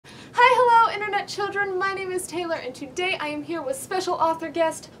Internet children, my name is Taylor and today I am here with special author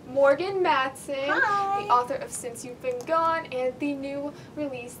guest Morgan Matson, Hi. the author of Since You've Been Gone and the new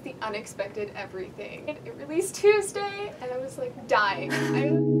release, The Unexpected Everything. It released Tuesday and I was like dying.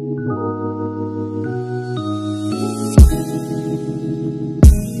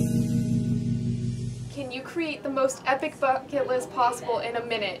 Can you create the most epic bucket list possible in a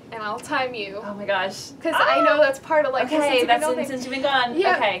minute and I'll time you? Oh my gosh. Because I know that's part of like okay, that's Since You've Been Gone.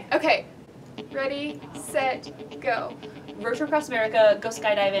 Yeah. Okay. Okay. Ready, set, go. Road trip across America, go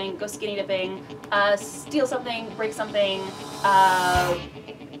skydiving, go skinny dipping, steal something, break something,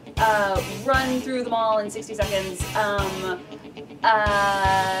 run through the mall in 60 seconds,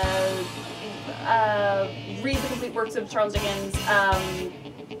 read the complete works of Charles Dickens,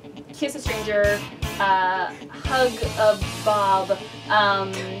 kiss a stranger, hug a Bob,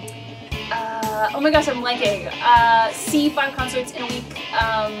 oh my gosh, I'm blanking, see 5 concerts in a week,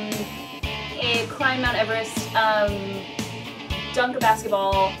 climb Mount Everest, dunk a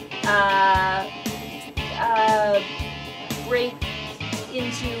basketball, break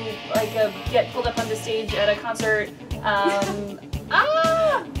into, like, get pulled up on the stage at a concert,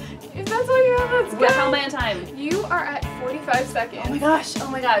 If that's all you have, that's good. How am I on time? You are at 45 seconds. Oh my gosh,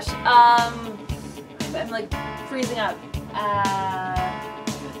 oh my gosh. I'm like freezing up. I'm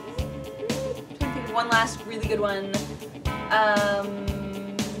trying to think of one last really good one.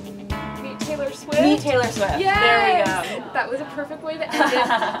 Meet Taylor Swift. Meet Taylor Swift. Yes! There we go. That was a perfect way to end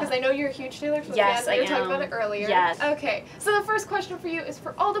it because I know you're a huge Taylor Swift Yes, fan. I We were am. talking about it earlier. Yes. Okay, so the first question for you is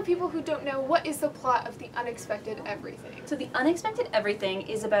for all the people who don't know, what is the plot of The Unexpected Everything? So The Unexpected Everything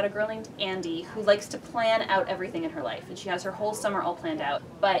is about a girl named Andy who likes to plan out everything in her life, and she has her whole summer all planned out.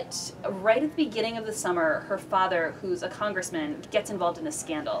 But right at the beginning of the summer, her father, who's a congressman, gets involved in a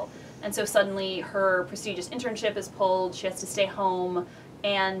scandal. And so suddenly her prestigious internship is pulled, she has to stay home,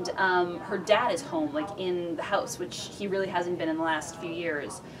 and her dad is home, like in the house, which he really hasn't been in the last few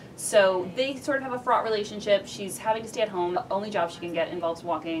years. So they sort of have a fraught relationship. She's having to stay at home. The only job she can get involves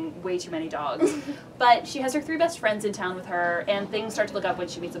walking way too many dogs. But she has her 3 best friends in town with her, and things start to look up when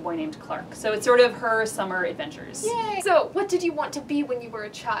she meets a boy named Clark. So it's sort of her summer adventures. Yay! So what did you want to be when you were a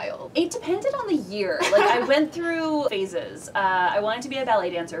child? It depended on the year. Like, I went through phases. I wanted to be a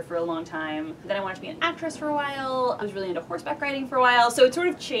ballet dancer for a long time. Then I wanted to be an actress for a while. I was really into horseback riding for a while, so it sort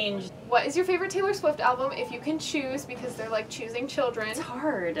of changed. What is your favorite Taylor Swift album if you can choose, because they're like choosing children? It's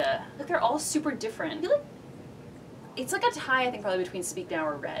hard. Like, they're all super different. I feel like it's like a tie, I think, probably between Speak Now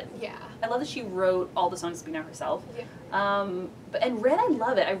or Red. Yeah. I love that she wrote all the songs Speak Now herself. Yeah. And Red, I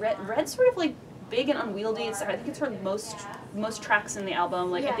love it. Red's sort of like big and unwieldy. I think it's her most tracks in the album.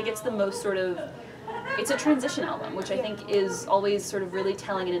 Like, yeah. I think it's the most sort of, it's a transition album, which I think is always sort of really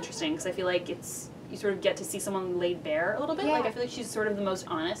telling and interesting, because I feel like it's, you sort of get to see someone laid bare a little bit. Yeah. Like, I feel like she's sort of the most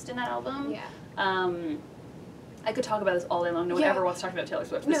honest in that album. Yeah. I could talk about this all day long. No one ever wants to talk about Taylor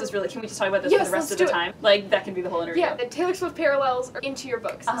Swift. This is really, can we just talk about this Yes, for the rest of let's the do it. time? Like, that can be the whole interview. Yeah, the Taylor Swift parallels are into your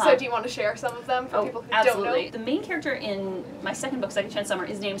books. So do you want to share some of them for people who absolutely. don't know? The main character in my second book, Second Chance Summer,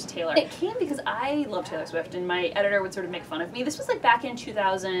 is named Taylor. It came because I love Taylor Swift, and my editor would sort of make fun of me. This was like back in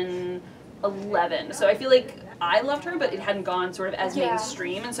 2011, so I feel like I loved her, but it hadn't gone sort of as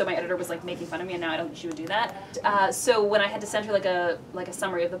mainstream, and so my editor was like making fun of me, and now I don't think she would do that. So when I had to send her like a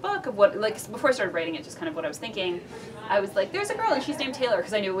summary of the book of what, like, before I started writing it, just kind of what I was thinking, I was like, there's a girl and she's named Taylor,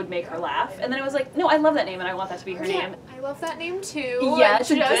 because I knew it would make her laugh, and then I was like, no, I love that name and I want that to be her name. I love that name too. Yeah, it's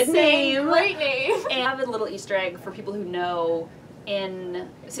a good name. Great name. And I have a little Easter egg for people who know in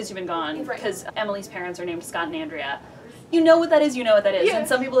Since You've Been Gone, because Emily's parents are named Scott and Andrea. You know what that is, you know what that is. Yeah. And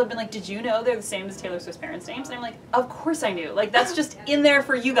some people have been like, did you know they're the same as Taylor Swift's parents' names? And I'm like, of course I knew. Like, that's just in there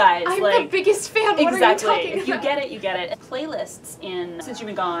for you guys. I'm like, the biggest fan. What exactly. are you talking about? You get it, you get it. Playlists in Since You've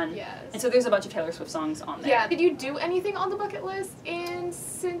Been Gone. Yes. And so there's a bunch of Taylor Swift songs on there. Yeah. Did you do anything on the bucket list in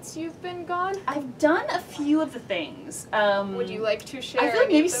Since You've Been Gone? I've done a few of the things. Would you like to share? I feel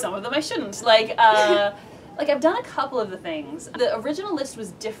like maybe some of them I shouldn't. Like, like, I've done a couple of the things. The original list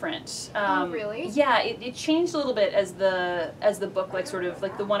was different. Oh, really? Yeah, it changed a little bit as the book, like, sort of,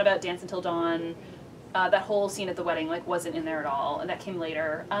 like, the one about Dance Until Dawn, that whole scene at the wedding, like, wasn't in there at all, and that came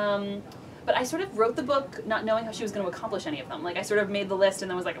later. But I sort of wrote the book not knowing how she was going to accomplish any of them. Like, I sort of made the list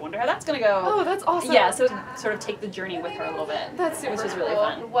and then was like, I wonder how that's going to go. Oh, that's awesome. Yeah, so sort of take the journey with her a little bit. That's super which was cool. really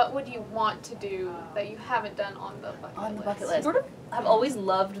fun. What would you want to do that you haven't done on the bucket list? On the bucket list. Sort of, I've always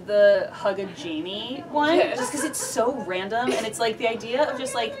loved the Hug a Jamie one, Yes. just because it's so random, and it's like the idea of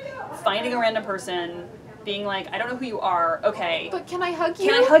just like finding a random person being like, I don't know who you are, okay. But can I hug you?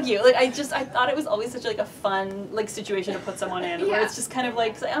 Can I hug you? Like, I thought it was always such like a fun like situation to put someone in, where it's just kind of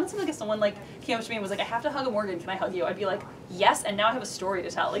like, 'cause I honestly, like, if someone like came up to me and was like, I have to hug a Morgan, can I hug you? I'd be like, yes, and now I have a story to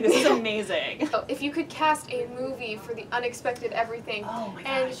tell. Like, this is amazing. Oh, if you could cast a movie for the unexpected everything, oh my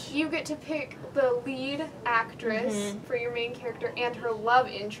and gosh, you get to pick the lead actress for your main character and her love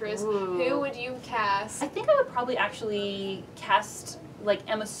interest, who would you cast? I think I would probably actually cast like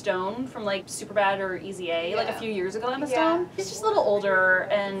Emma Stone from like Superbad or Easy A, like a few years ago. Emma Stone. She's just a little older,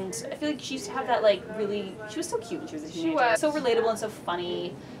 and I feel like she used to have that like really. She was so cute when she was a teenager. She was so relatable and so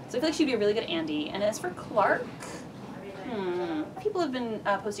funny. So I feel like she'd be a really good Andy. And as for Clark, people have been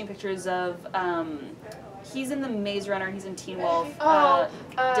posting pictures of. He's in the Maze Runner. He's in Teen Wolf.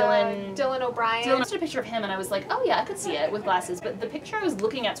 Dylan O'Brien. I looked at a picture of him and I was like, oh yeah, I could see it with glasses. But the picture I was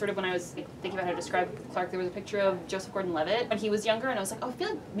looking at, sort of when I was thinking about how to describe Clark, there was a picture of Joseph Gordon-Levitt when he was younger, and I was like, oh, I feel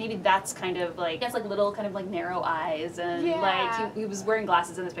like maybe that's kind of like, he has like little kind of like narrow eyes, and like he was wearing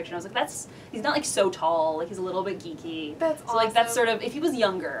glasses in this picture, and I was like, he's not like so tall, like he's a little bit geeky. That's so like that's sort of, if he was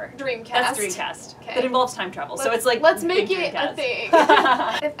younger, Dreamcast. That's Dreamcast. Okay. That involves time travel. So it's like, let's make it a thing.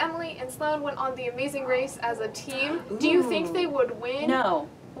 If Emily and Sloane went on The Amazing Race as a team, do you think they would win? No.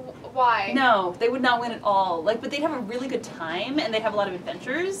 Why? No, they would not win at all. Like, but they'd have a really good time, and they'd have a lot of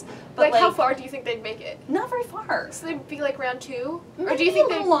adventures. But like how far do you think they'd make it? Not very far. So they'd be like round 2? Maybe or do you think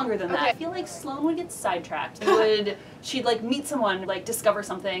a little longer than that? I feel like Sloane would get sidetracked. She'd like meet someone, like discover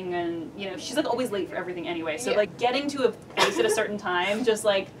something, and you know, she's like always late for everything anyway. So like getting to a place at a certain time, just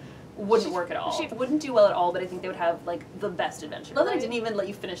like wouldn't work at all. She wouldn't do well at all, but I think they would have like the best adventure. I love that I didn't even let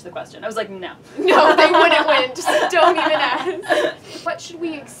you finish the question. I was like, no. No, they wouldn't win. Just don't even ask. What should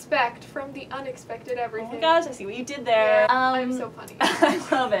we expect from the unexpected everything? Oh my gosh, I see what you did there. Yeah, I'm so funny. I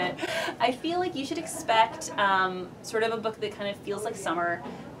love it. I feel like you should expect sort of a book that kind of feels like summer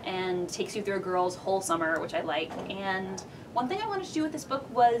and takes you through a girl's whole summer, which I like. And one thing I wanted to do with this book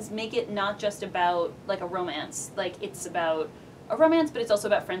was make it not just about like a romance. Like, it's about a romance, but it's also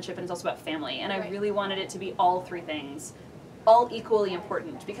about friendship, and it's also about family, and I really wanted it to be all three things, all equally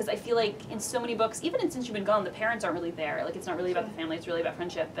important, because I feel like in so many books, even in Since You've Been Gone, the parents aren't really there. Like, it's not really about the family, it's really about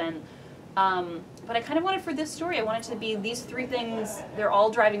friendship. And but I kind of wanted for this story, I wanted to be these three things, they're all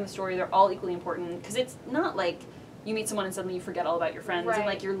driving the story, they're all equally important, because it's not like you meet someone and suddenly you forget all about your friends, and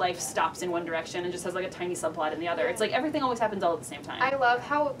like your life stops in one direction and just has like a tiny subplot in the other. It's like everything always happens all at the same time. I love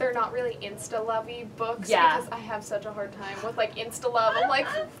how they're not really insta-lovey books, because I have such a hard time with like insta-love. I'm like,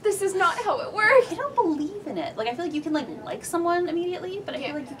 this is not how it works. I don't believe in it. Like, I feel like you can like someone immediately, but I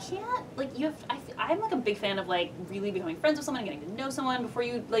feel like you can't, like, you have, I'm like a big fan of like really becoming friends with someone and getting to know someone before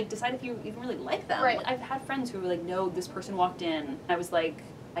you like decide if you even really like them. Like, I've had friends who were like, no, this person walked in. I was like,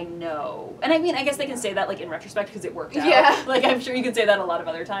 I know. And I mean, I guess they can say that like in retrospect because it worked out. Yeah. Like, I'm sure you could say that a lot of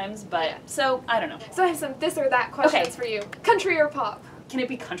other times, but so I don't know. So I have some this or that questions for you. Country or pop? Can it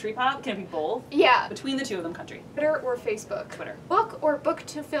be country pop? Can it be both? Yeah. Between the two of them, country. Twitter or Facebook? Twitter. Book or book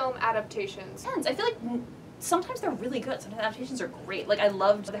to film adaptations? Depends. I feel like sometimes they're really good. Sometimes adaptations are great. Like, I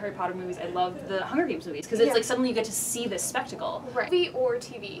loved the Harry Potter movies. I loved the Hunger Games movies because it's like suddenly you get to see this spectacle. Right. Movie or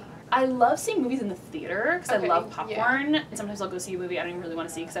TV? I love seeing movies in the theater because I love popcorn. And sometimes I'll go see a movie I don't even really want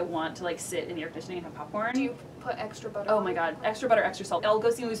to see because I want to like sit in the air conditioning and have popcorn. Do you put extra butter? Oh my god, extra butter, extra salt. I'll go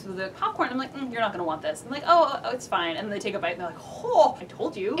see movies with the popcorn. I'm like, you're not gonna want this. I'm like, oh, it's fine. And then they take a bite and they're like, oh, I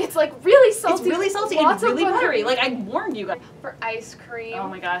told you. It's like really salty. It's really salty and really buttery. Like, I warned you guys. For ice cream. Oh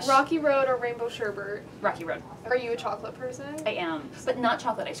my gosh. Rocky Road or Rainbow Sherbet? Rocky Road. Are you a chocolate person? I am, but not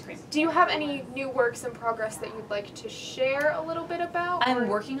chocolate ice cream. Do you have any new works in progress that you'd like to share a little bit about? I'm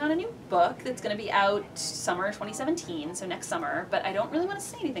working on a new book that's going to be out summer 2017, so next summer, but I don't really want to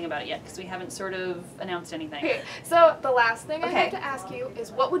say anything about it yet because we haven't sort of announced anything. Okay, so the last thing I have to ask you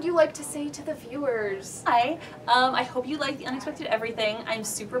is what would you like to say to the viewers? Hi, I hope you like The Unexpected Everything. I'm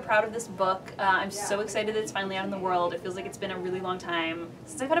super proud of this book. I'm so excited that it's finally out in the world. It feels like it's been a really long time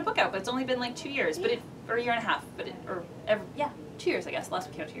since I've had a book out, but it's only been like 2 years, but or a year and a half, but 2 years, I guess. Last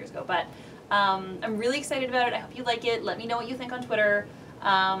book came out 2 years ago, but I'm really excited about it. I hope you like it. Let me know what you think on Twitter.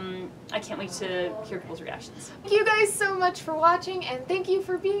 I can't wait to hear people's reactions. Thank you guys so much for watching, and thank you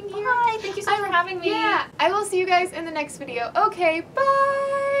for being here. Bye. Thank you so much for having me. Yeah, I will see you guys in the next video. Okay,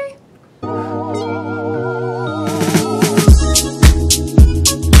 bye!